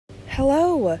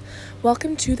Hello,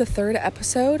 welcome to the third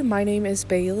episode. My name is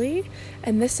Bailey,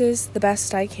 and this is The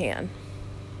Best I Can.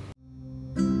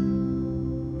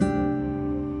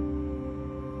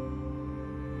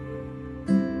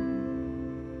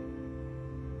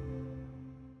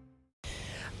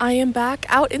 I am back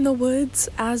out in the woods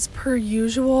as per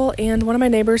usual, and one of my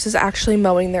neighbors is actually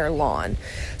mowing their lawn.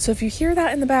 So if you hear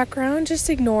that in the background,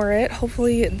 just ignore it.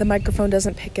 Hopefully the microphone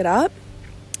doesn't pick it up.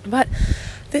 But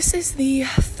this is the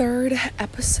third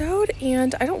episode,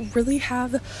 and I don't really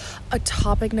have a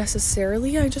topic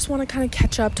necessarily. I just want to kind of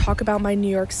catch up, talk about my New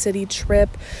York City trip,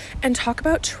 and talk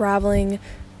about traveling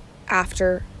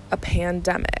after a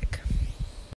pandemic.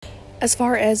 As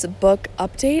far as book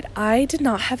update, I did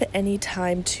not have any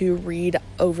time to read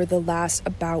over the last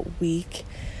about week,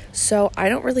 so I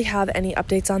don't really have any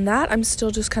updates on that. I'm still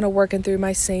just kind of working through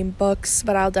my same books,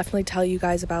 but I'll definitely tell you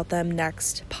guys about them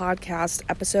next podcast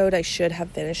episode. I should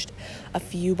have finished a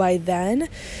few by then.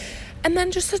 And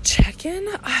then just a check-in.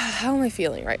 How am I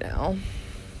feeling right now?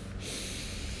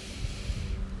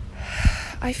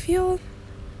 I feel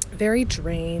very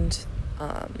drained,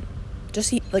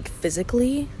 just like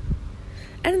physically,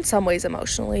 and in some ways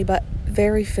emotionally, but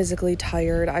very physically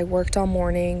tired. I worked all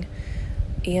morning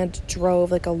and drove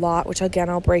like a lot, which again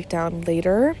I'll break down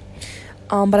later,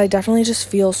 but I definitely just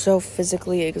feel so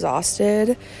physically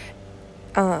exhausted,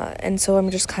 and so I'm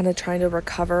just kind of trying to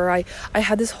recover. I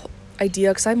had this whole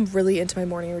idea, because I'm really into my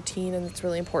morning routine, and it's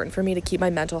really important for me to keep my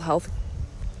mental health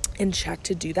in check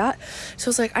to do that. So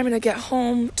it's like, I'm gonna get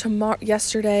home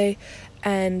yesterday,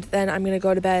 and then I'm gonna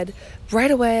go to bed right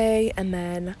away, and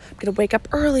then I'm gonna wake up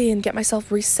early and get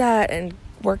myself reset and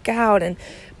work out and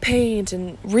paint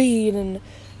and read and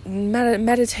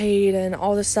meditate and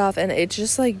all this stuff, and it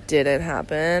just like didn't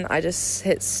happen. I just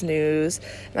hit snooze,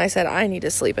 and I said I need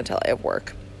to sleep until I have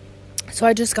work. So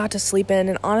I just got to sleep in,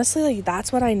 and honestly, like,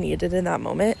 that's what I needed in that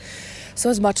moment.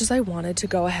 So as much as I wanted to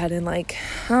go ahead and like,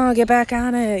 get back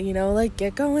on it, like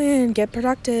get going, get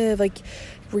productive, like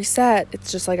reset,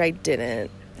 it's just like I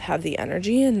didn't have the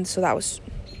energy, and so that was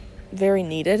very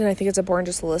needed. And I think it's important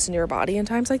just to listen to your body in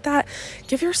times like that.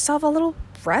 Give yourself a little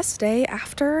rest day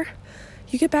after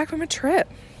you get back from a trip.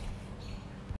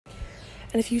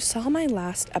 And if you saw my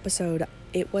last episode,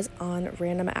 it was on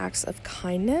random acts of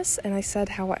kindness, and I said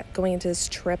how going into this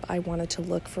trip I wanted to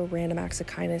look for random acts of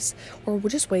kindness, or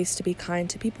just ways to be kind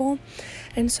to people.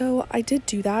 And so I did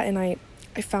do that, and I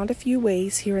found a few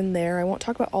ways here and there. I won't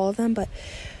talk about all of them, but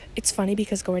it's funny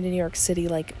because going to New York City,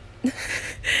 like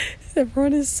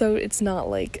everyone is so, it's not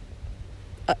like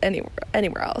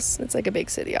anywhere else. It's like a big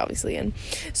city, obviously. And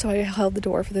so I held the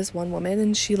door for this one woman,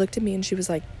 and she looked at me and she was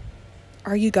like,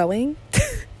 "Are you going?"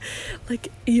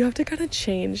 Like, you have to kind of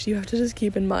change. You have to just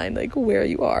keep in mind like where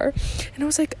you are. And I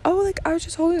was like, "Oh, like I was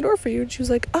just holding the door for you." And she was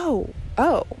like, oh,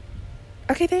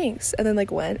 okay, thanks. And then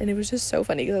like went, and it was just so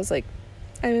funny because I was like,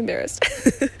 I'm embarrassed.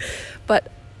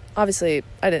 But obviously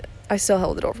I still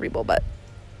held the door for people, but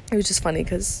it was just funny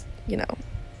because,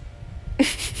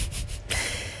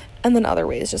 and then other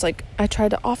ways, just like I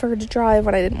tried to offer her to drive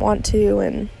when I didn't want to,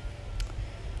 and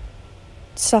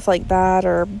stuff like that.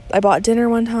 Or I bought dinner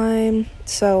one time,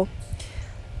 so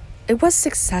it was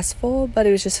successful, but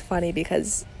it was just funny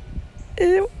because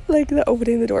like the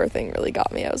opening the door thing really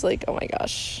got me. I was like, oh my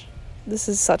gosh, this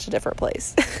is such a different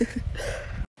place.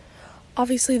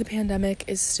 Obviously, the pandemic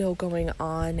is still going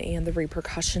on, and the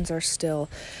repercussions are still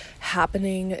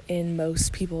happening in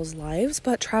most people's lives,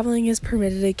 but traveling is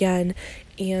permitted again,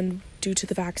 and due to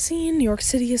the vaccine, New York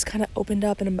City has kind of opened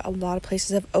up, and a lot of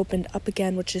places have opened up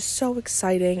again, which is so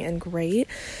exciting and great.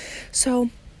 So,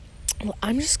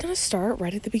 I'm just going to start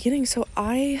right at the beginning. So,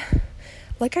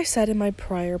 like I said in my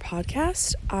prior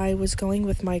podcast, I was going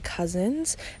with my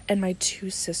cousins and my two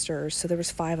sisters, so there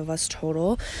was 5 of us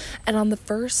total. And on the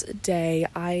first day,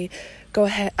 I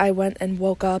went and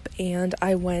woke up, and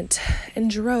I went and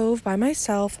drove by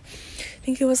myself. I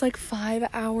think it was like 5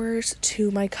 hours to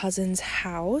my cousin's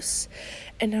house.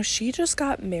 And now she just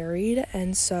got married,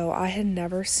 and so I had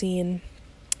never seen...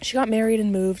 She got married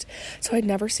and moved, so I'd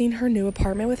never seen her new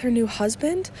apartment with her new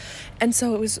husband, and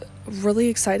so it was really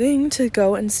exciting to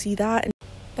go and see that.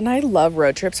 And I love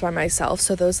road trips by myself,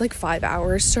 so those like 5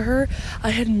 hours to her, I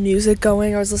had music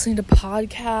going, I was listening to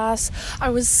podcasts,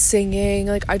 I was singing,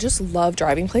 like I just love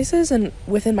driving places, and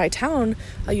within my town,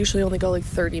 I usually only go like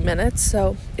 30 minutes,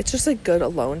 so it's just like good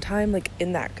alone time, like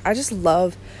in that, I just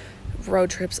love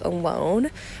road trips alone,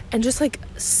 and just like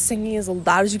singing as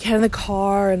loud as you can in the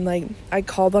car. And like I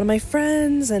called one of my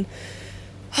friends, and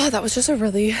that was just a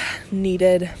really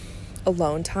needed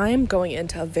alone time going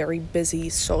into a very busy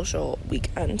social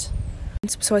weekend.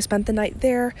 So I spent the night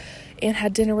there and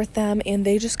had dinner with them, and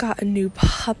they just got a new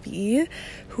puppy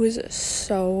who is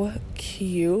so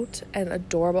cute and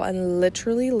adorable and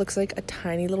literally looks like a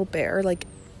tiny little bear. Like,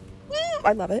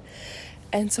 I love it.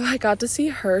 And so I got to see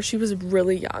her. She was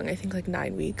really young, I think like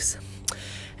 9 weeks.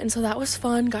 And so that was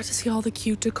fun. Got to see all the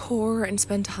cute decor and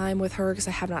spend time with her because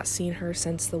I have not seen her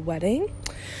since the wedding.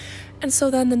 And so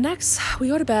then we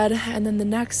go to bed, and then the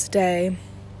next day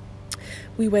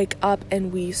we wake up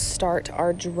and we start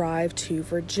our drive to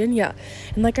Virginia.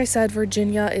 And like I said,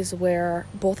 Virginia is where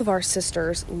both of our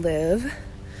sisters live.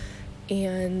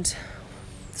 And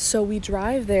so we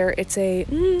drive there. It's a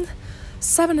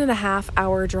 7.5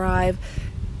 hour drive.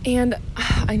 And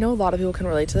I know a lot of people can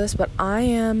relate to this, but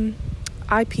I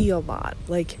pee a lot.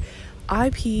 Like,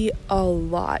 I pee a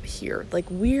lot here. Like,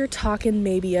 we're talking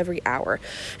maybe every hour.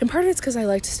 And part of it's because I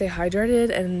like to stay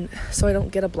hydrated, and so I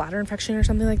don't get a bladder infection or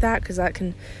something like that, because that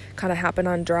can kind of happen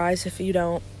on drives if you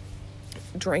don't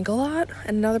drink a lot.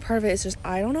 And another part of it is just,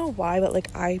 I don't know why, but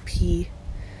like, I pee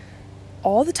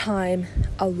all the time,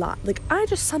 a lot. Like,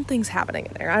 something's happening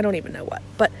in there. I don't even know what.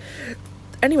 But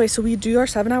anyway, so we do our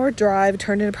 7-hour drive. It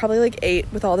turned into probably like 8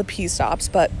 with all the pee stops,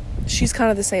 but she's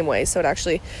kind of the same way, so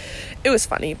it was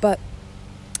funny. But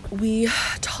we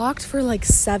talked for like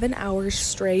 7 hours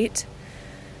straight.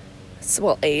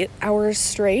 8 hours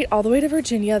straight, all the way to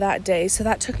Virginia that day. So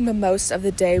that took the most of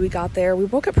the day. We got there. We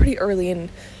woke up pretty early and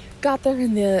got there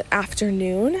in the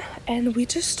afternoon, and we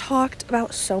just talked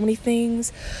about so many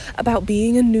things, about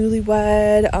being a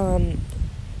newlywed.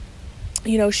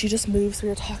 She just moved, so we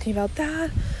were talking about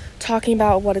that, talking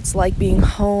about what it's like being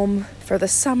home for the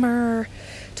summer,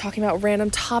 talking about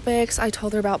random topics. I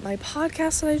told her about my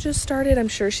podcast that I just started. I'm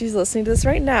sure she's listening to this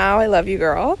right now. I love you,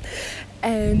 girl.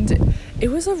 And it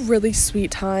was a really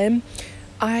sweet time.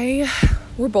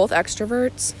 We're both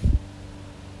extroverts,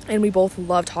 and we both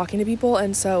love talking to people,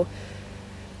 and so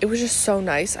it was just so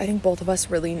nice. I think both of us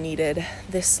really needed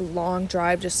this long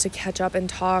drive just to catch up and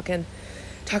talk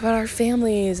about our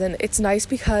families. And it's nice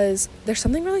because there's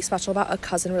something really special about a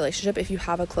cousin relationship if you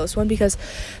have a close one, because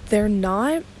they're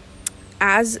not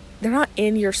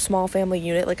in your small family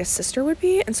unit like a sister would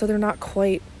be, and so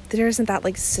there isn't that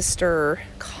like sister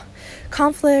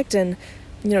conflict, and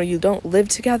you don't live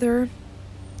together,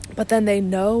 but then they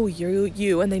know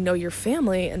you and they know your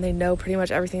family, and they know pretty much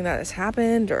everything that has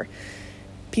happened or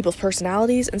people's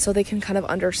personalities, and so they can kind of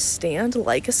understand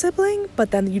like a sibling,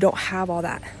 but then you don't have all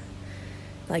that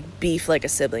like beef like a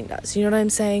sibling does. You know what I'm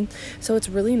saying? So it's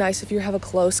really nice if you have a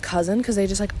close cousin, because they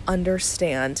just like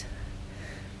understand.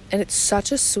 And it's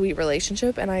such a sweet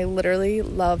relationship, and I literally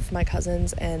love my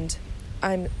cousins, and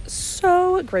I'm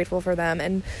so grateful for them.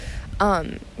 And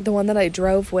the one that I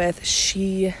drove with,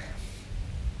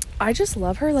 I just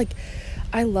love her. Like,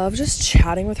 I love just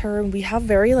chatting with her, and we have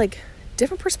very like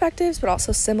different perspectives, but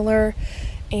also similar.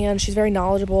 And she's very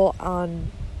knowledgeable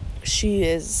she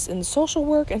is in social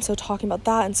work, and so talking about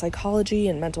that and psychology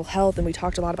and mental health, and we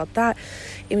talked a lot about that,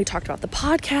 and we talked about the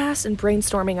podcast and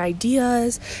brainstorming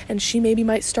ideas, and she maybe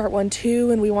might start one too,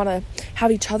 and we want to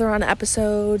have each other on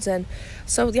episodes. And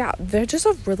so yeah, they're just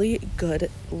a really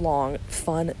good, long,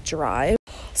 fun drive.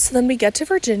 So then we get to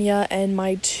Virginia, and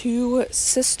my 2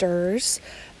 sisters,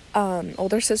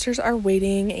 older sisters, are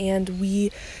waiting, and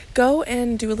we go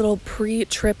and do a little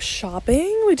pre-trip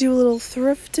shopping. We do a little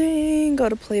thrifting, go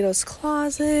to Plato's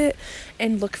Closet,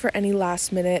 and look for any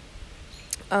last minute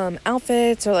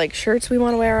outfits or like shirts we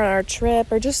want to wear on our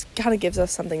trip, or just kind of gives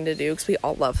us something to do because we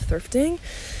all love thrifting.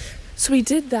 So we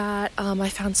did that. I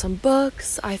found some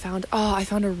books. I found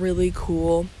a really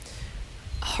cool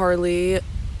Harley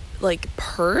like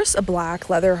purse, a black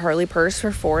leather Harley purse for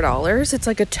 $4. It's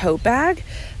like a tote bag,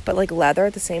 but like leather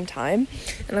at the same time,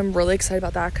 and I'm really excited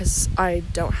about that because I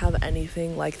don't have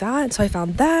anything like that. And so I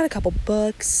found that, a couple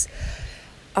books.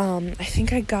 I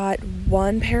think I got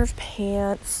 1 pair of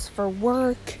pants for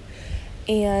work,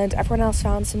 and everyone else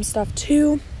found some stuff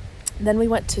too. Then we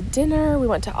went to dinner. We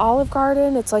went to Olive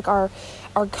Garden. It's like our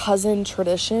cousin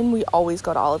tradition. We always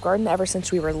go to Olive Garden ever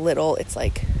since we were little. It's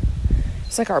like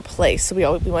our place. So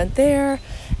we went there,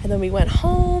 and then we went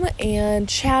home and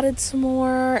chatted some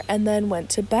more, and then went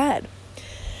to bed.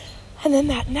 And then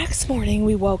that next morning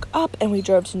we woke up and we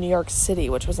drove to New York City,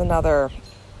 which was another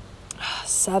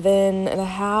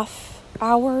 7.5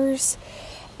 hours,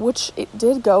 which it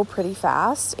did go pretty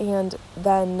fast. And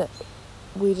then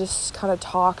we just kind of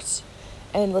talked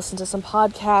and listened to some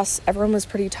podcasts. Everyone was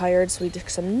pretty tired, so we took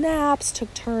some naps,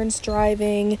 took turns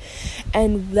driving,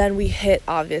 and then we hit,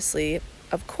 obviously,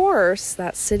 of course,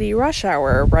 that city rush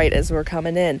hour right as we're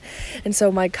coming in. And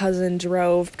so my cousin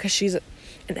drove, because she's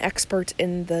an expert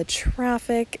in the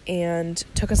traffic, and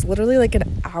took us literally like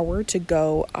an hour to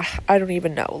go, I don't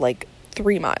even know, like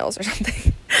 3 miles or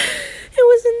something. It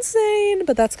was insane,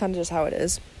 but that's kind of just how it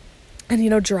is. And, you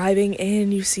know, driving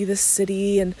in, you see the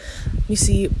city, and you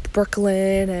see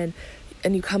Brooklyn,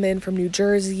 and you come in from New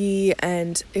Jersey,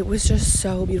 and it was just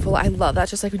so beautiful. I love that.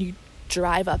 Just like when you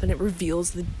drive up and it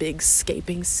reveals the big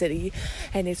scaping city,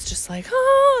 and it's just like,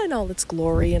 oh, and all its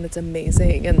glory, and it's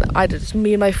amazing. And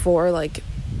me and my 4, like,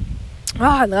 oh,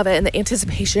 I love it. And the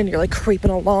anticipation, you're like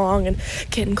creeping along and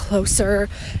getting closer.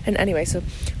 And anyway, so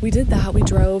we did that. We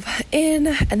drove in,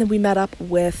 and then we met up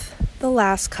with the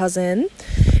last cousin,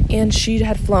 and she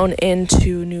had flown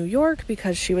into New York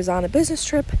because she was on a business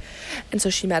trip, and so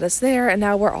she met us there, and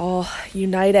now we're all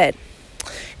united.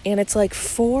 And it's like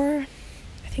 4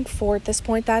 at this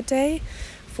point that day,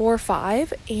 4 or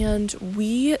 5, and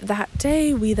that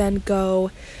day we then go,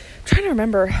 I'm trying to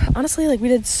remember, honestly, like we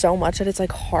did so much that it's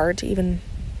like hard to even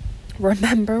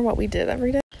remember what we did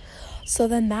every day. So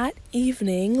then that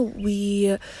evening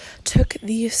we took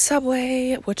the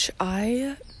subway, which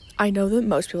I know that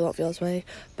most people don't feel this way,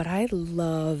 but I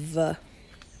love the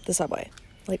subway.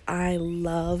 Like, I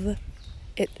love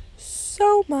it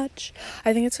so much.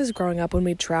 I think it's because growing up, when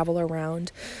we'd travel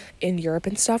around in Europe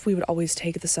and stuff, we would always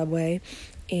take the subway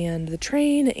and the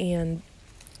train, and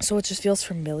so it just feels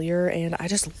familiar. And I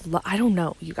just I don't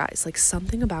know, you guys, like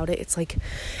something about it, it's like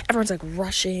everyone's like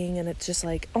rushing, and it's just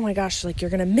like, oh my gosh, like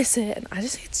you're gonna miss it. And I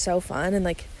just think it's so fun. And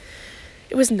like,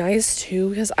 it was nice too,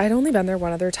 because I'd only been there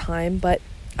one other time, but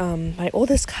my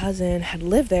oldest cousin had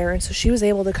lived there, and so she was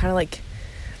able to kind of like,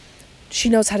 she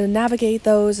knows how to navigate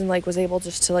those, and like was able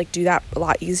just to like do that a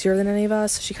lot easier than any of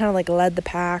us. She kind of like led the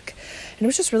pack, and it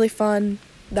was just really fun.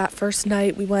 That first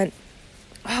night we went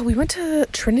to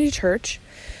Trinity Church,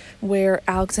 where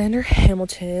Alexander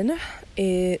Hamilton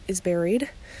is buried.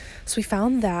 So we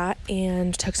found that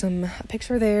and took a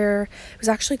picture there. It was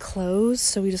actually closed,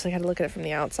 so we just like had to look at it from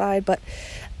the outside.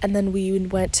 And then we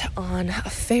went on a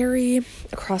ferry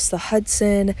across the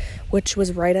Hudson, which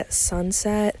was right at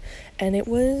sunset, and it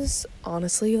was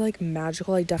honestly like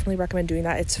magical. I definitely recommend doing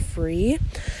that. It's free,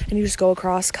 and you just go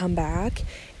across, come back,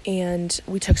 and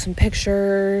we took some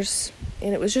pictures,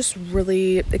 and it was just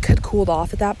really, it had cooled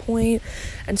off at that point,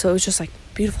 and so it was just like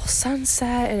beautiful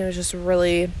sunset, and it was just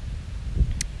really,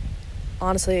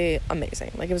 honestly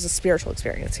amazing. Like, it was a spiritual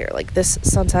experience here, like this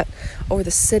sunset over the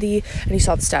city, and you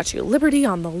saw the Statue of Liberty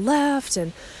on the left,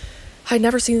 and I'd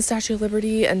never seen the Statue of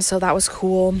Liberty, and so that was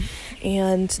cool.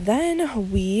 And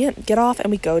then we get off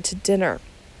and we go to dinner.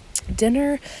 At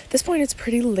this point it's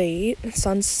pretty late,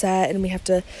 sunset, and we have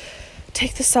to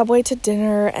take the subway to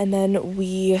dinner, and then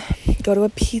we go to a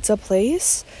pizza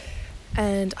place,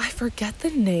 and I forget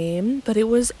the name, but it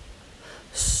was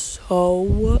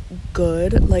so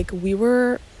good. Like, we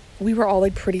were all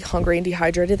like pretty hungry and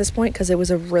dehydrated at this point, because it was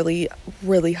a really,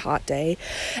 really hot day,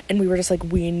 and we were just like,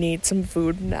 we need some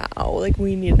food now, like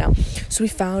we need it now. So we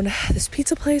found this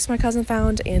pizza place my cousin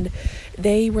found, and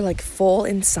they were like full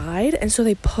inside, and so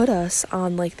they put us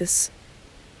on like this,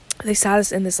 they sat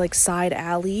us in this like side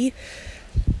alley.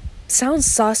 Sounds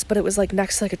sus, but it was like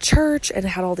next to like a church, and it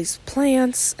had all these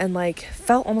plants, and like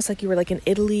felt almost like you were like in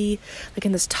Italy, like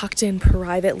in this tucked in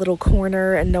private little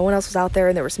corner, and no one else was out there,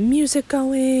 and there was music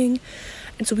going,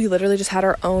 and so we literally just had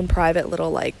our own private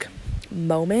little like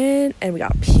moment, and we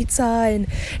got pizza, and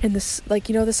this, like,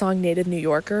 you know, the song Native New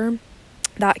Yorker,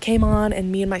 that came on,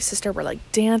 and me and my sister were like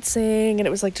dancing, and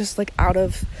it was like just like out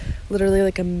of literally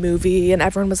like a movie, and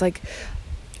everyone was like,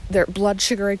 their blood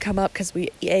sugar had come up because we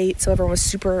ate, so everyone was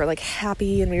super like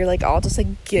happy, and we were like all just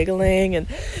like giggling, and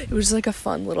it was just like a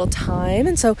fun little time.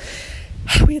 And so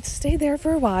we had stayed there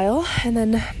for a while, and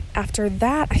then after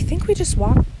that I think we just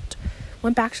went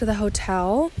back to the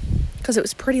hotel, because it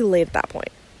was pretty late at that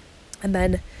point, and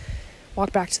then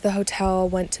walked back to the hotel,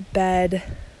 went to bed,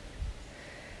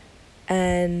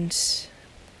 and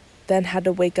then had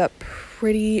to wake up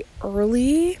pretty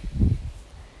early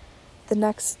the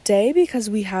next day, because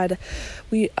we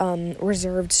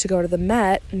reserved to go to the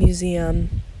Met Museum,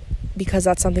 because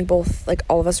that's something both like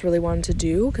all of us really wanted to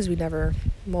do, because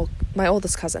my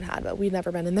oldest cousin had, but we'd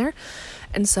never been in there,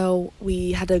 and so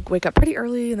we had to wake up pretty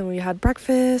early, and then we had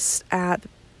breakfast at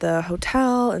the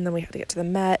hotel, and then we had to get to the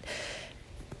Met.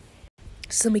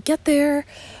 So then we get there,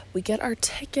 we get our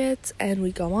tickets, and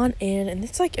we go on in, and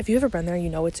it's like, if you've ever been there, you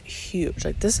know it's huge.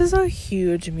 Like, this is a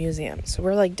huge museum, so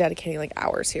we're like dedicating like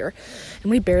hours here,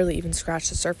 and we barely even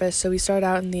scratched the surface. So we started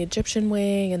out in the Egyptian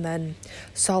wing, and then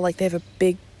saw like they have a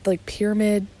big like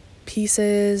pyramid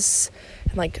pieces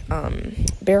and like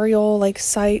burial like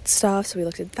site stuff, so we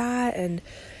looked at that, and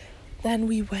then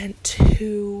we went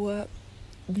to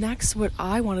next, what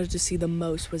I wanted to see the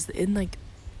most was in, like,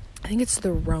 I think it's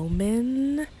the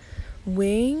Roman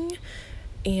wing,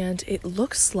 and it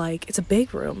looks like it's a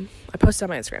big room. I posted on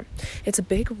my Instagram. It's a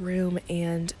big room,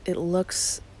 and it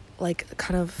looks like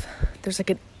kind of, there's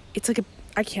like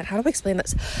how do I explain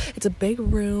this? It's a big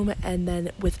room, and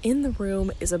then within the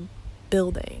room is a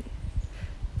building,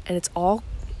 and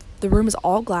the room is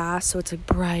all glass, so it's like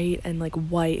bright and like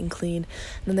white and clean.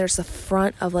 And then there's the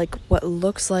front of like what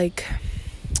looks like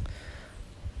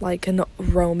a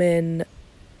Roman,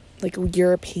 like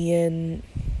European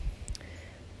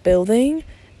building,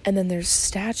 and then there's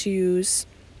statues,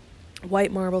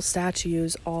 white marble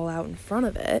statues all out in front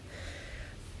of it.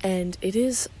 And it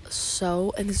is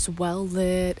and it's well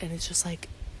lit, and it's just like,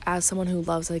 as someone who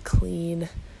loves like clean,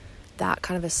 that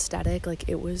kind of aesthetic, like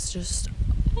it was just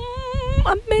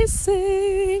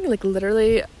amazing. Like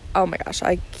literally, oh my gosh,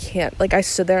 I can't, like I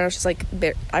stood there and I was just like,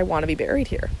 I want to be buried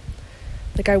here.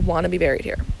 Like I want to be buried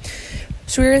here.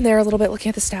 So we were in there a little bit looking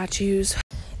at the statues.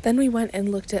 Then we went and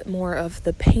looked at more of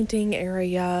the painting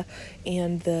area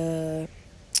and the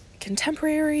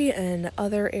contemporary and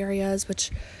other areas,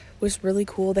 which was really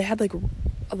cool. They had like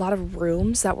a lot of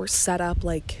rooms that were set up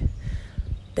like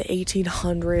the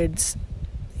 1800s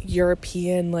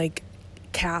European like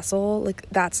castle. Like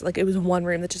that's like, it was one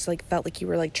room that just like felt like you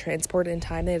were like transported in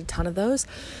time. They had a ton of those,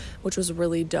 which was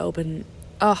really dope. And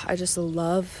I just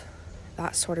love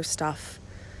that sort of stuff,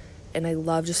 and I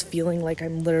love just feeling like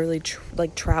I'm literally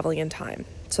like traveling in time.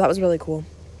 So that was really cool.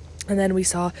 And then we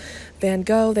saw Van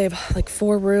Gogh. They have like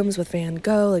 4 rooms with Van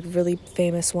Gogh, like really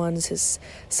famous ones, his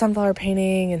sunflower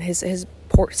painting and his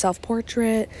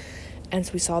self-portrait. And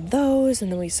so we saw those,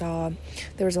 and then we saw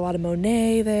there was a lot of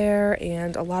Monet there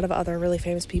and a lot of other really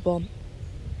famous people.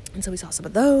 And so we saw some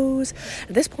of those.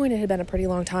 At this point, it had been a pretty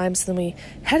long time. So then we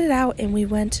headed out and we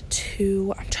went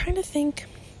to, I'm trying to think.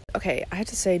 Okay, I have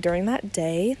to say, during that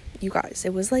day, you guys,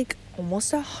 it was like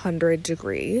almost 100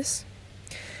 degrees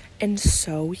and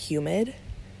so humid.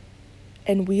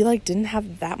 And we like didn't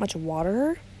have that much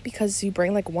water because you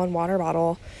bring like one water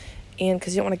bottle, and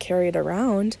because you don't want to carry it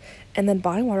around, and then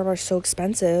buying water bottles is so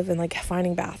expensive, and like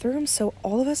finding bathrooms. So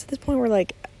all of us at this point were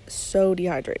like so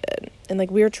dehydrated, and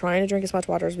like we were trying to drink as much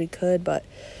water as we could, but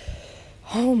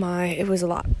oh my, it was a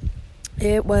lot.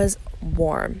 It was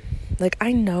warm. Like,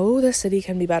 I know the city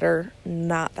can be better,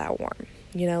 not that warm,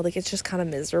 you know, like it's just kind of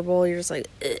miserable. You're just like,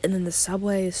 ugh. And then the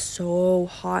subway is so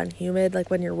hot and humid.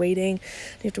 Like when you're waiting,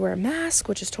 you have to wear a mask,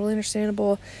 which is totally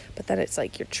understandable, but then it's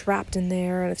like you're trapped in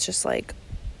there, and it's just like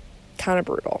kind of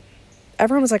brutal.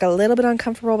 Everyone was like a little bit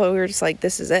uncomfortable, but we were just like,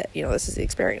 this is it, you know, this is the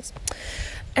experience.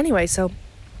 Anyway, so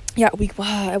yeah, we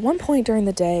at one point during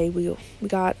the day we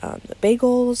got the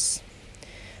bagels,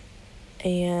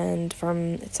 and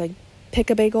it's like Pick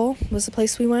a Bagel was the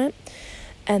place we went.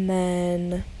 And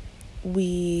then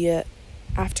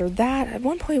after that, at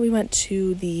one point we went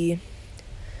to the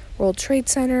World Trade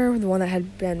Center, the one that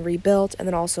had been rebuilt, and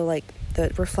then also like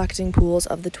the reflecting pools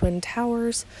of the Twin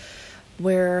Towers,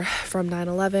 where from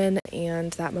 9/11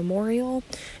 and that memorial.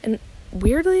 And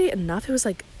weirdly enough, it was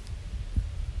like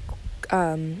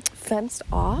fenced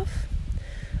off.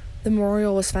 The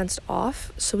memorial was fenced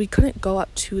off, so we couldn't go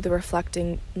up to the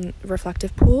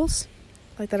reflective pools,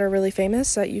 like that are really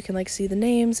famous, that you can like see the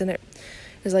names, and it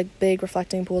was like big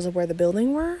reflecting pools of where the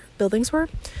buildings were.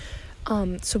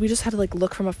 So we just had to like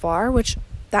look from afar, which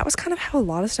that was kind of how a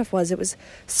lot of stuff was. It was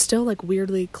still like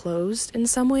weirdly closed in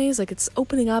some ways, like it's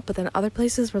opening up, but then other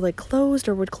places were like closed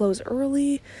or would close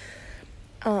early.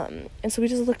 And so we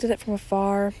just looked at it from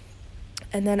afar.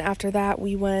 And then after that,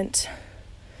 we went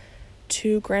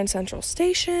to Grand Central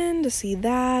Station to see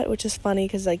that, which is funny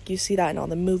because like you see that in all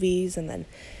the movies, and then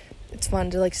it's fun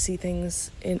to like see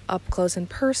things in up close in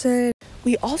person.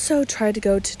 We also tried to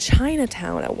go to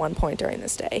Chinatown at one point during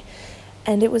this day,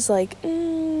 and it was like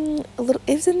it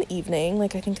was in the evening,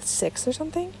 like I think 6 or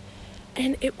something,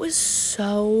 and it was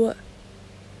so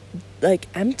like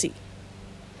empty,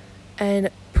 and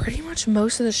pretty much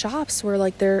most of the shops were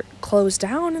like they're closed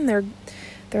down, and they're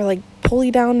like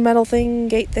pulley down metal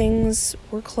gate things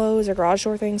were closed, or garage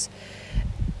door things,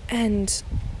 and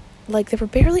like there were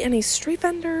barely any street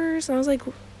vendors. And I was like,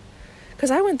 because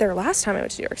I went there last time I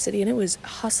went to New York City, and it was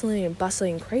hustling and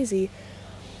bustling and crazy.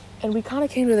 And we kind of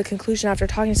came to the conclusion after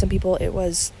talking to some people, it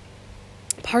was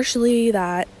partially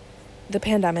that the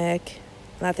pandemic,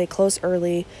 that they closed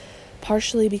early,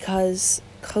 partially because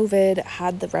COVID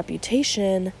had the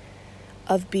reputation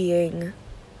of being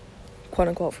quote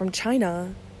unquote from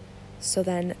China. So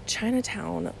then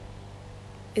Chinatown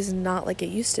is not like it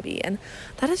used to be, and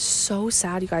that is so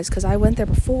sad, you guys, because I went there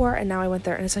before and now I went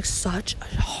there, and it's like such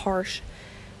a harsh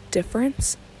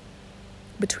difference.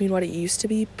 between what it used to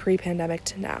be pre-pandemic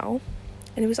to now.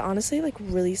 And it was honestly like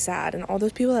really sad. And all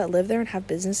those people that live there and have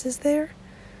businesses there,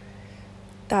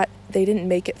 that they didn't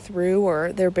make it through,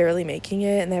 or they're barely making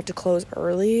it and they have to close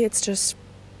early. It's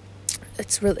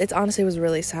honestly was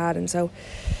really sad. And so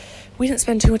we didn't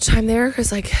spend too much time there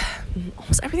because like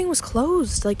almost everything was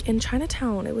closed. Like in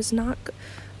Chinatown, it was not,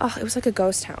 it was like a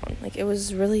ghost town. Like it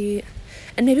was really,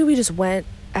 and maybe we just went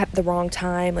at the wrong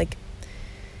time, like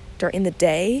during the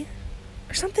day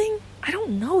or something. I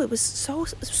don't know. It was so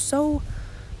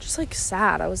just like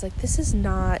sad. I was like, this is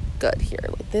not good here.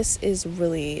 Like this is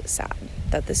really sad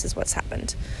that this is what's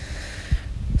happened.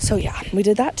 So yeah, we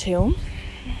did that too.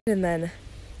 And then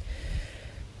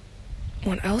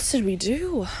what else did we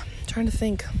do? I'm trying to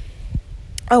think.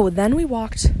 Oh, then we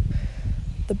walked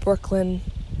the Brooklyn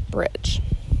Bridge,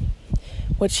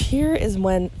 which here is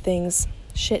when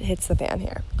shit hits the fan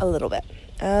here. A little bit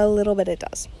it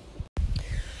does.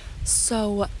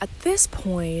 So at this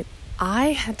point,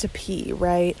 I had to pee,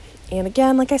 right? And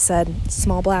again, like I said,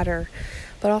 small bladder,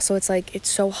 but also it's like, it's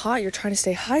so hot, you're trying to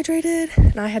stay hydrated,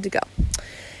 and I had to go.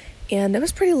 And it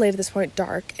was pretty late at this point,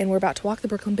 dark, and we're about to walk the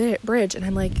Brooklyn Bridge, and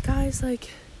I'm like, guys, like,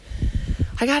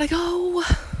 I gotta go.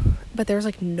 But there's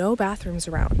like no bathrooms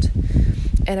around.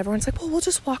 And everyone's like, well, we'll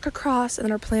just walk across. And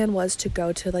then our plan was to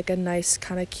go to like a nice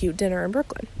kind of cute dinner in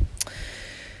Brooklyn.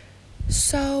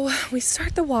 So we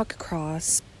start the walk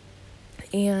across.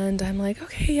 And I'm like,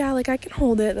 okay, yeah, like I can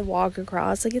hold it, the walk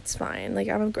across, like it's fine. Like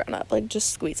I'm a grown up, like just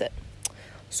squeeze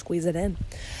it in.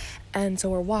 And so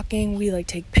we're walking, we like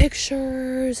take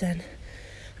pictures, and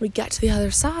we get to the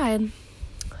other side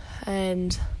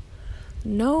and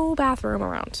no bathroom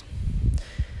around.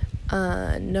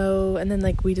 No, and then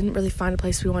like we didn't really find a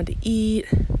place we wanted to eat.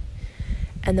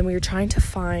 And then we were trying to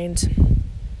find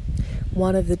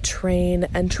one of the train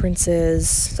entrances,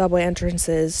 subway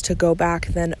entrances, to go back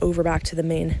to the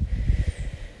main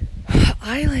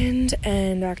island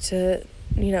and back to,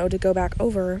 to go back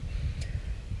over.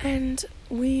 And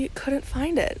we couldn't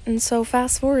find it. And so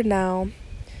fast forward now,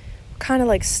 kind of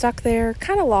like stuck there,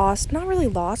 kind of lost, not really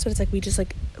lost, but it's like we just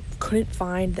like couldn't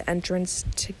find the entrance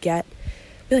to get,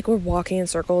 we're walking in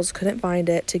circles, couldn't find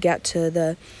it to get to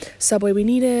the subway we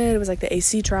needed. It was like the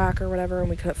AC track or whatever, and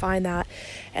we couldn't find that.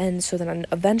 And so then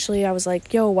eventually I was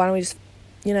like, yo, why don't we just,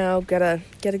 get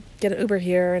an Uber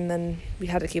here? And then we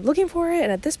had to keep looking for it.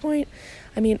 And at this point,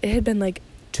 it had been like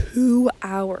 2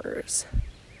 hours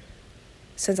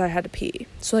since I had to pee.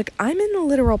 So like I'm in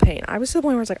literal pain. I was to the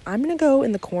point where I was like, I'm gonna go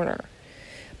in the corner.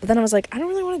 But then I was like, I don't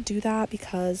really want to do that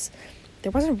because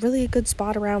there wasn't really a good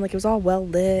spot around. Like it was all well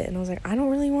lit, and I was like, I don't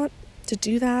really want to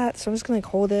do that, so I'm just gonna like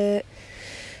hold it.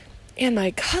 And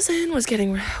my cousin was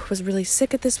really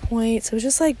sick at this point, so it was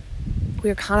just like we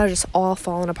were kind of just all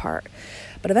falling apart.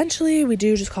 But eventually we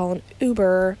do just call an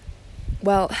Uber.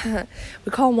 Well,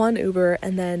 we call one Uber,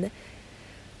 and then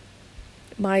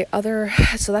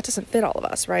so that doesn't fit all of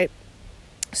us, right?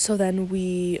 So then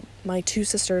my two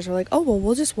sisters are like, oh, well,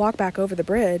 we'll just walk back over the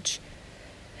bridge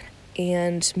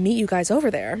and meet you guys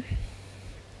over there.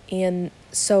 And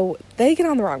so they get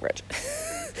on the wrong bridge.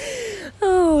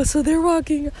 Oh, so they're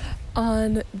walking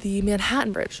on the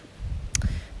Manhattan Bridge.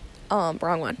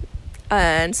 Wrong one.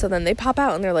 And so then they pop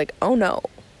out and they're like, oh no,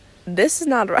 this is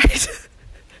not right.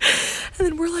 And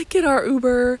then we're like, get our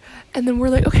Uber. And then we're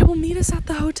like, okay, well, meet us at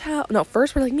the hotel. No,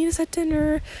 first we're like, meet us at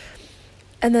dinner.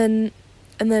 And then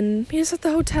meet us at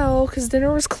the hotel because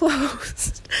dinner was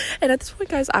closed. And at this point,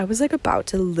 guys, I was like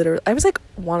I was like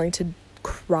wanting to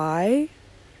cry.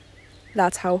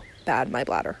 That's how bad my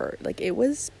bladder hurt. Like it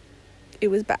was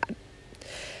bad.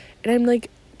 And I'm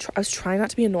like, I was trying not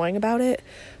to be annoying about it,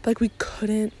 but like we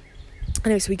couldn't.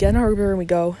 Anyway, so we get in our Uber and we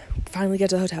go, finally get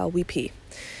to the hotel, we pee.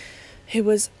 It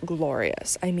was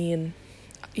glorious. When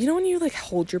you like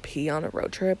hold your pee on a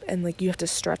road trip and like you have to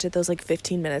stretch it those like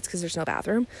 15 minutes because there's no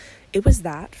bathroom. It was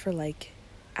that for like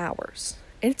hours.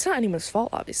 And it's not anyone's fault,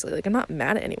 obviously. Like I'm not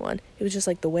mad at anyone. It was just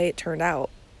like the way it turned out.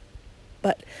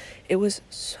 But it was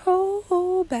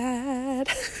so bad.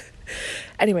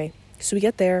 Anyway, so we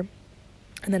get there.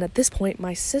 And then at this point,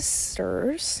 my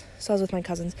sisters, so I was with my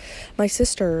cousins, my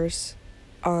sisters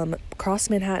crossed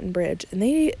Manhattan Bridge, and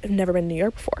they have never been to New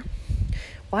York before.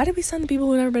 Why did we send the people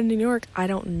who have never been to New York? I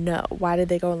don't know. Why did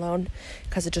they go alone?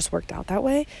 Because it just worked out that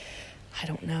way? I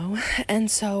don't know.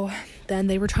 And so then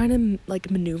they were trying to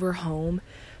like maneuver home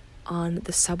on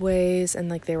the subways, and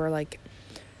like they were like,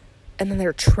 and then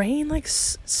their train like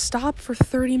stopped for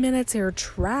 30 minutes. They were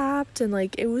trapped, and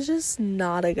like it was just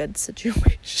not a good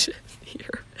situation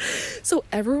here. So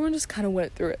everyone just kind of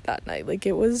went through it that night. Like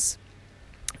it was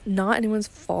not anyone's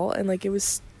fault, and like it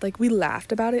was like we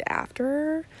laughed about it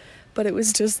after, but it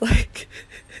was just like,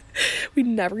 we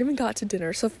never even got to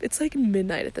dinner. So it's like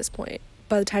midnight at this point,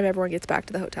 by the time everyone gets back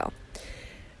to the hotel.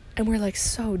 And we're like,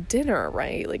 so dinner,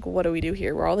 right? Like, what do we do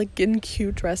here? We're all like getting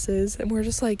cute dresses, and we're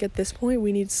just like, at this point,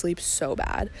 we need sleep so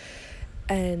bad.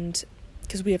 And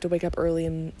because we have to wake up early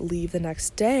and leave the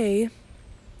next day,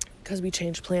 because we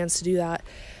changed plans to do that.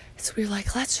 So we were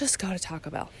like, let's just go to Taco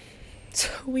Bell. So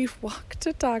we walked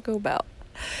to Taco Bell,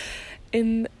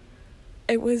 and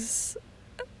it was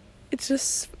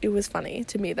funny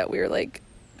to me that we were like,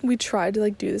 we tried to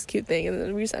like do this cute thing, and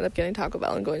then we just ended up getting Taco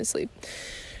Bell and going to sleep.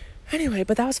 Anyway,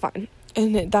 but that was fine.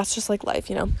 And that's just like life,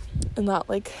 you know? And that,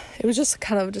 like, it was just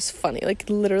kind of just funny. Like,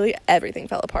 literally everything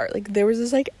fell apart. Like, there was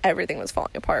just like, everything was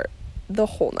falling apart the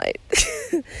whole night.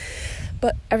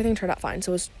 But everything turned out fine,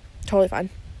 so it was totally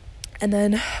fine. And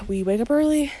then we wake up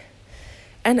early,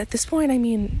 and at this point, I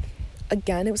mean,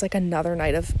 again, it was like another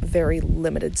night of very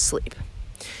limited sleep.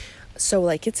 So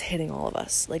like, it's hitting all of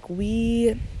us. Like,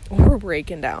 we're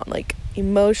breaking down, like,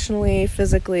 emotionally,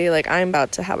 physically. Like, I'm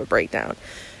about to have a breakdown.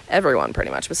 Everyone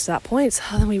pretty much was to that point.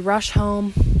 So then we rush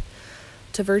home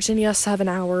to Virginia, 7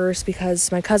 hours,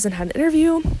 because my cousin had an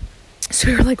interview. So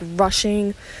we were like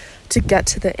rushing to get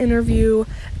to the interview,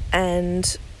 and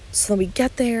so then we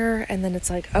get there, and then it's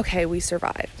like, okay, we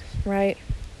survived, right?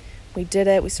 We did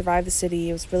it. We survived the city.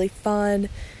 It was really fun.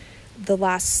 The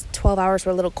last 12 hours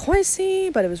were a little coisy,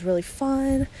 but it was really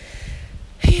fun.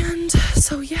 And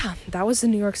so yeah, that was the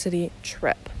New York City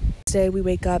trip. Today we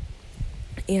wake up,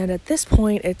 and at this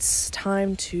point it's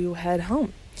time to head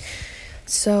home.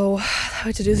 So I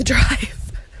had to do the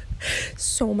drive.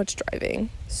 So much driving.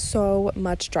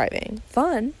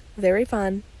 Fun, very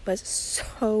fun, but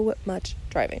so much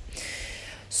driving.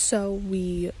 So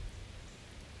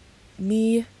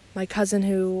me, my cousin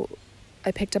who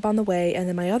I picked up on the way, and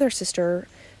then my other sister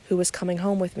who was coming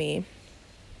home with me,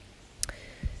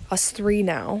 us three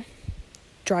now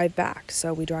drive back.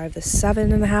 So we drive the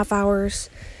 7.5 hours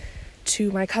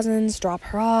to my cousin's, drop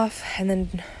her off, and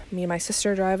then me and my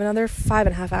sister drive another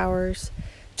 5.5 hours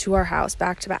to our house,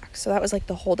 back to back. So that was like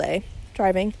the whole day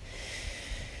driving.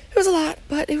 It was a lot,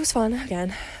 but it was fun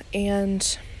again.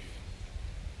 And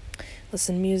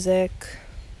listen to music,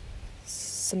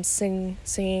 some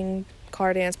singing,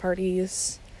 car dance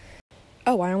parties.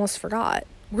 Oh, I almost forgot.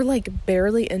 We're like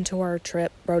barely into our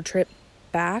road trip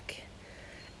back,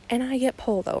 and I get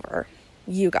pulled over.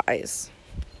 You guys,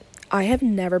 I have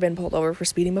never been pulled over for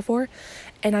speeding before,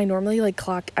 and I normally like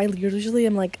I usually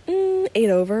am like 8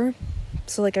 over,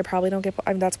 so like I probably don't get,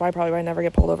 that's why I never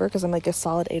get pulled over, because I'm like a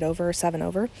solid 8 over or 7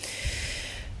 over.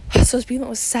 So speed limit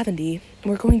was 70, and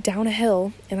we're going down a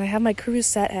hill, and I have my cruise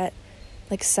set at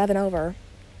like 7 over,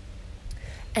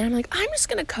 and I'm like, I'm just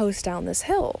gonna coast down this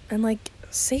hill and like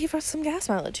save us some gas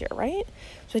mileage here, right?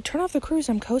 So I turn off the cruise,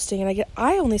 I'm coasting, and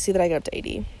I only see that I get up to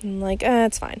 80. I'm like,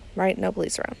 it's fine, right? No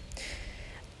police around.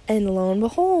 And lo and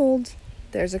behold,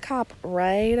 there's a cop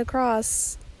right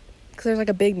across, because there's like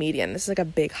a big median. This is like a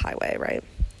big highway, right?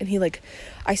 And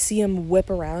I see him whip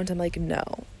around. I'm like, no.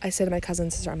 I say to my cousin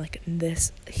and sister, I'm like,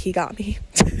 he got me.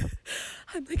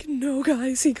 I'm like, no,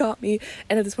 guys, he got me.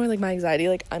 And at this point, like, my anxiety,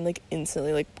 like, I'm like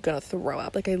instantly like gonna throw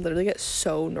up. Like, I literally get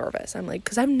so nervous. I'm like,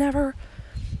 because I've never,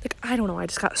 like, I don't know, I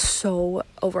just got so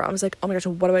overwhelmed. I was like, oh my gosh,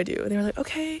 what do I do? And they were like,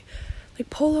 okay, like,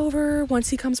 pull over once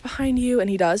he comes behind you. And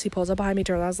he does. He pulls up behind me,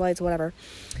 turns on his lights, whatever.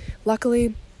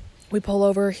 Luckily, we pull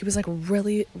over. He was like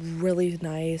really, really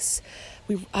nice.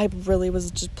 I really was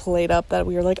just played up that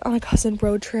we were like on a cousin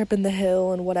road trip in the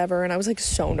hill and whatever. And I was like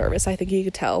so nervous. I think he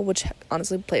could tell, which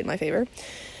honestly played in my favor.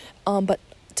 But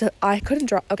I couldn't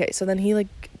drive. Okay, so then he like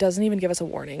doesn't even give us a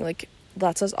warning, like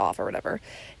lets us off or whatever.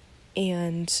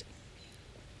 And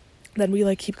then we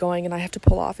like keep going, and I have to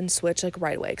pull off and switch like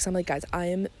right away, because I'm like, guys, I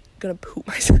am gonna poop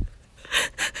myself.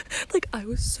 Like, I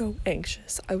was so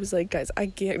anxious. I was like, guys, I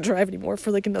can't drive anymore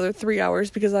for like another 3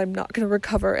 hours, because I'm not gonna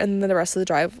recover. And then the rest of the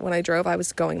drive, when I drove, I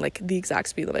was going like the exact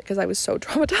speed limit, because I was so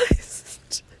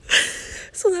traumatized.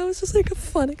 So that was just like a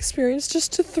fun experience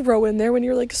just to throw in there when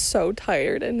you're like so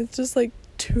tired, and it's just like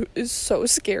is so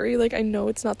scary. Like, I know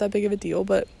it's not that big of a deal,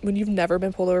 but when you've never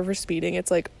been pulled over for speeding, it's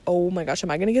like, oh my gosh,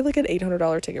 am I gonna get like an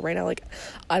 $800 ticket right now? Like,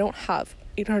 I don't have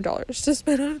 $800 to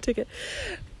spend on a ticket.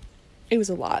 It was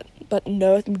a lot, but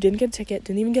no, didn't get a ticket,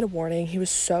 didn't even get a warning. He was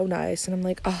so nice, and I'm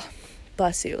like, oh,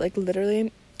 bless you. Like,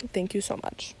 literally, thank you so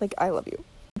much. Like, I love you.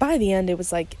 By the end, it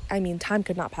was like, I mean, time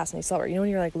could not pass any slower. You know, when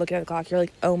you're like looking at the clock, you're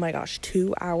like, oh my gosh,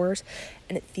 2 hours,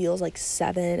 and it feels like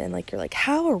 7, and like, you're like,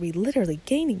 how are we literally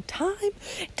gaining time?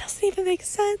 It doesn't even make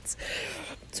sense.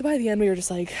 So by the end, we were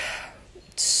just like,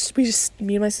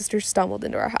 me and my sister stumbled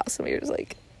into our house, and we were just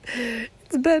like,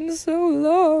 it's been so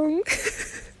long.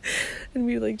 and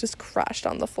we like just crashed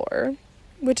on the floor,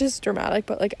 which is dramatic,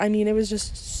 but like, I mean, it was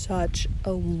just such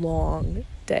a long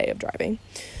day of driving.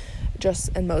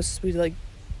 We like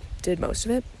did most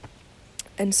of it.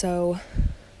 And so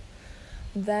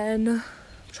then I'm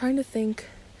trying to think,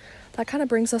 that kind of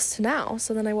brings us to now.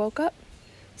 So then I woke up,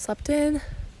 slept in,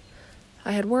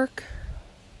 I had work,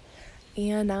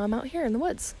 and now I'm out here in the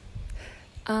woods.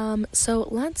 So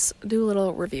let's do a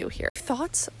little review here.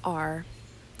 Thoughts are,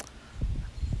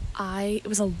 it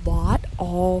was a lot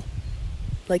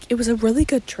it was a really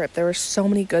good trip. There were so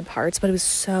many good parts, but it was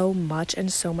so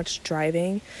much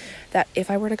driving that if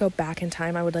I were to go back in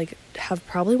time, I would like have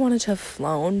probably wanted to have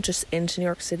flown just into New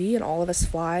York City and all of us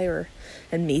fly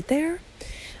and meet there.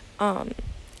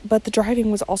 But the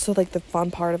driving was also like the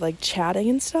fun part of like chatting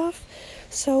and stuff.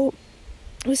 So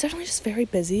it was definitely just very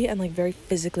busy and like very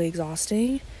physically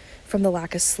exhausting from the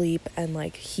lack of sleep and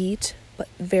like heat, but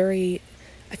I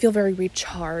feel very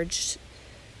recharged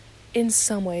in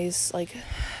some ways, like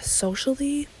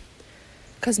socially,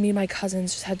 because me and my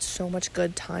cousins just had so much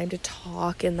good time to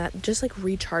talk, and that just like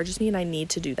recharges me, and I need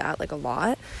to do that like a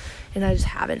lot, and I just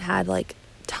haven't had like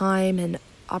time and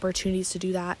opportunities to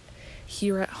do that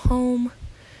here at home.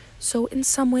 So in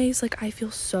some ways, like, I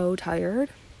feel so tired,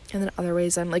 and then other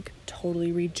ways I'm like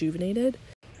totally rejuvenated.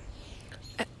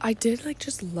 I did like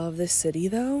just love this city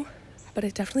though, but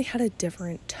it definitely had a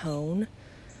different tone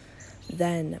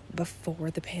than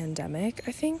before the pandemic,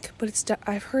 I think. But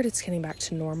I've heard it's getting back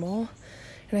to normal,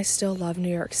 and I still love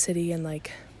New York City, and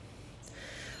like,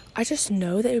 I just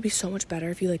know that it would be so much better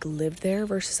if you like lived there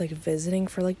versus like visiting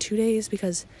for like 2 days,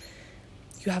 because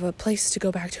you have a place to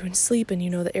go back to and sleep, and you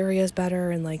know the area is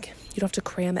better, and like you don't have to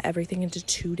cram everything into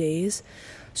 2 days,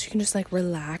 so you can just like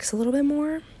relax a little bit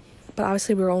more. But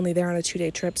obviously we were only there on a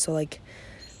 2-day trip, so like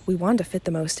we wanted to fit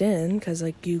the most in, because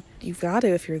like you've got to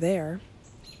if you're there.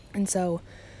 And so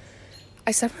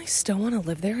I definitely still want to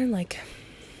live there, and like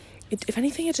if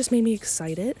anything, it just made me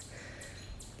excited,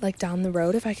 like down the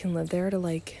road, if I can live there, to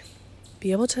like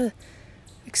be able to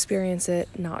experience it,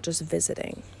 not just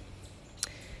visiting.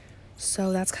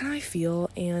 So that's kind of how I feel.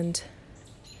 And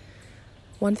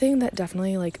one thing that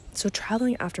definitely like, so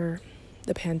traveling after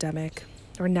the pandemic,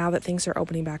 or now that things are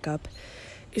opening back up,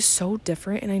 is so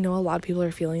different. And I know a lot of people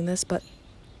are feeling this, but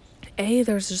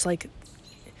there's just like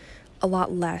a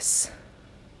lot less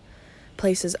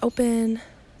places open,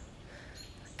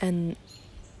 and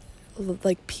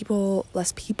like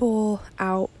less people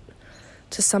out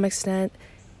to some extent,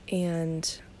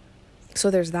 and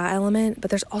so there's that element. But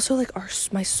there's also like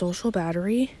my social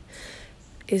battery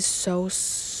is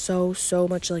so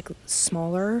much like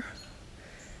smaller,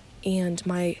 and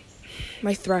my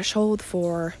threshold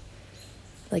for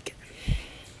like,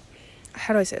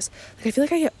 how do I say this? Like, I feel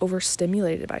like I get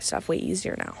overstimulated by stuff way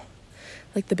easier now.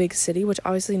 Like the big city, which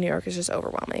obviously New York is just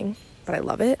overwhelming, but I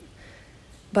love it.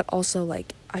 But also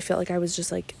like, I felt like I was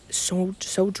just like so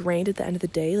drained at the end of the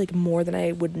day, like more than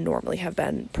I would normally have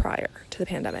been prior to the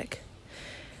pandemic.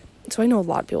 So I know a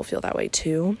lot of people feel that way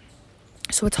too.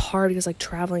 So it's hard, because like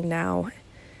traveling now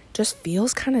just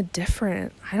feels kind of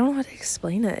different. I don't know how to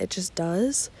explain it. It just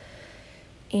does.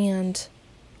 And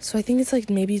so I think it's like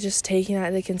maybe just taking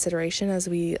that into consideration as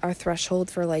our threshold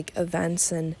for like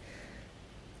events and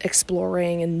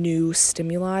exploring and new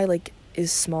stimuli like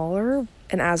is smaller,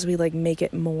 and as we like make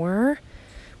it more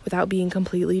without being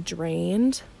completely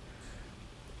drained,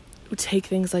 we take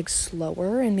things like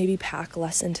slower and maybe pack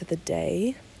less into the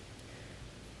day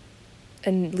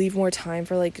and leave more time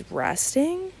for like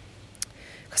resting.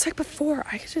 Because like before,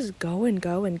 I could just go and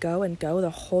go and go and go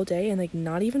the whole day and like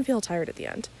not even feel tired at the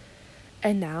end.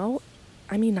 And now,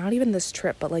 I mean, not even this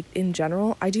trip, but like in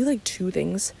general, I do like 2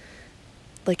 things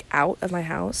like out of my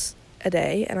house a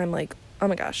day, and I'm like, oh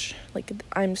my gosh, like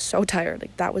I'm so tired.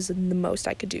 Like that was the most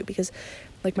I could do, because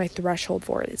like my threshold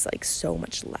for it is like so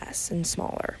much less and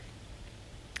smaller.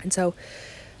 And so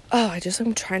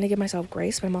I'm trying to give myself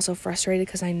grace, but I'm also frustrated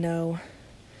because I know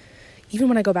even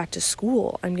when I go back to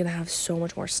school, I'm gonna have so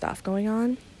much more stuff going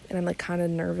on, and I'm like kind of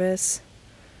nervous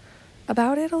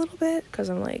about it a little bit, because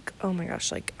I'm like, oh my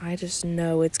gosh, like I just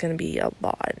know it's gonna be a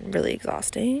lot and really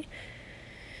exhausting.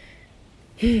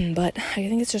 But I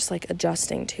think it's just like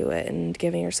adjusting to it and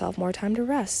giving yourself more time to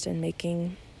rest and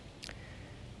making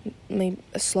maybe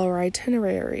a slower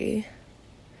itinerary.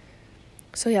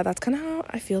 So yeah, that's kind of how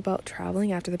I feel about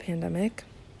traveling after the pandemic,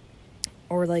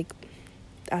 or like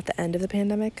at the end of the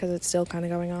pandemic, because it's still kind of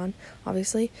going on,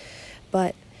 obviously.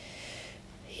 But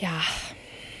yeah,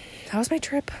 that was my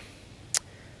trip.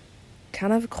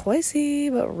 Kind of crazy,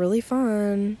 but really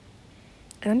fun.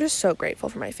 And I'm just so grateful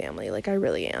for my family. Like, I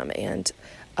really am. And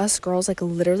us girls, like,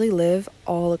 literally live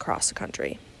all across the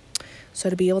country. So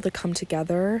to be able to come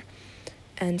together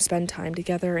and spend time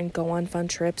together and go on fun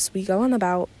trips, we go on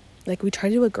about, like, we try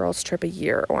to do a girls' trip a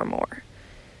year or more.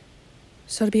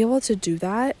 So to be able to do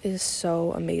that is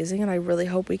so amazing, and I really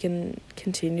hope we can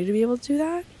continue to be able to do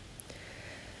that.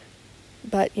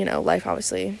 But, you know, life,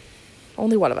 obviously,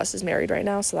 only one of us is married right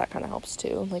now, so that kind of helps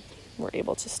too. Like, we're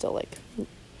able to still, like,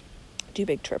 do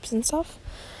big trips and stuff.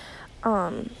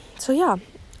 So yeah,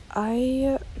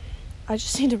 I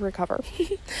just need to recover.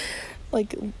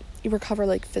 Like, recover,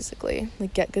 like, physically.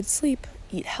 Like, get good sleep,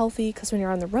 eat healthy, because when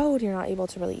you're on the road, you're not able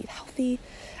to really eat healthy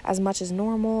as much as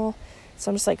normal. So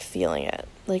I'm just, like, feeling it.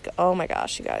 Like, oh my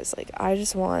gosh, you guys. Like, I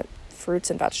just want fruits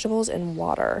and vegetables and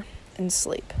water and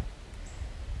sleep.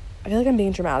 I feel like I'm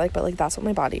being dramatic, but, like, that's what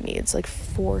my body needs, like,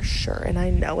 for sure. And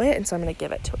I know it, and so I'm going to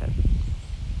give it to it.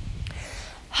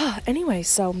 Anyway,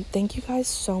 so thank you guys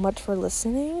so much for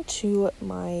listening to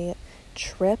my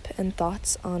trip and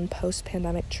thoughts on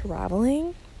post-pandemic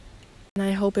traveling. And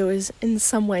I hope it was in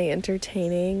some way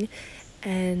entertaining,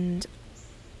 and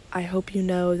I hope you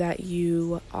know that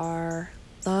you are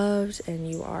loved and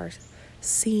you are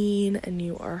seen and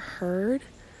you are heard.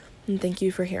 And thank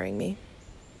you for hearing me.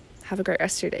 Have a great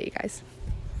rest of your day, you guys.